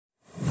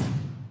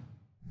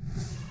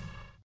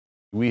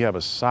We have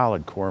a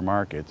solid core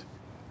market.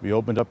 We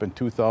opened up in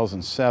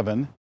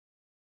 2007.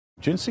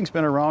 Ginseng's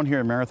been around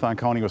here in Marathon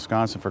County,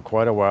 Wisconsin for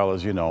quite a while,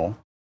 as you know.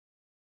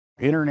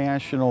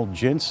 International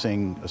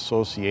Ginseng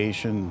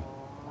Association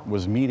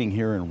was meeting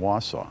here in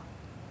Wausau.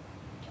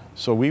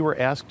 So we were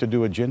asked to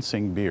do a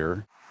ginseng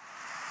beer.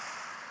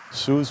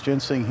 Sue's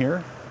Ginseng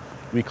here.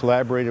 We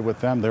collaborated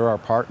with them. They're our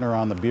partner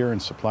on the beer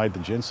and supplied the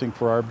ginseng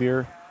for our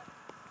beer.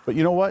 But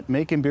you know what?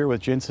 Making beer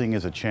with ginseng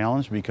is a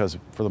challenge because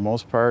for the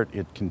most part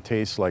it can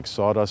taste like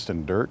sawdust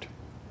and dirt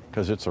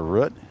because it's a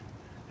root.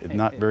 It's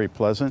not very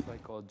pleasant. It's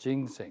like called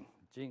ginseng.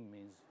 Jing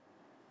means.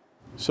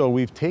 So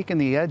we've taken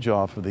the edge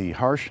off of the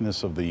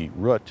harshness of the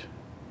root,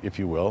 if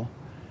you will,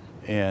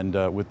 and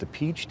with the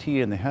peach tea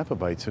and the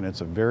Hefeweizen,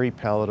 it's a very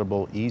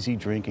palatable, easy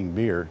drinking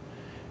beer.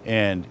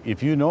 And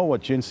if you know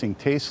what ginseng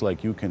tastes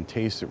like, you can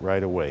taste it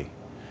right away.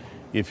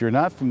 If you're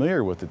not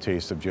familiar with the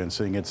taste of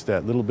ginseng, it's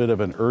that little bit of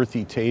an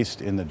earthy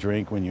taste in the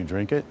drink when you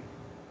drink it.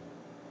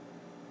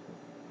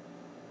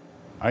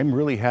 I'm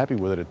really happy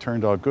with it. It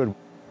turned out good.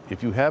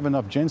 If you have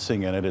enough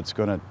ginseng in it, it's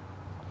going to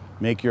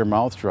make your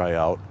mouth dry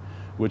out,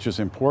 which is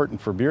important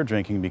for beer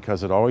drinking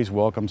because it always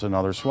welcomes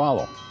another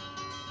swallow.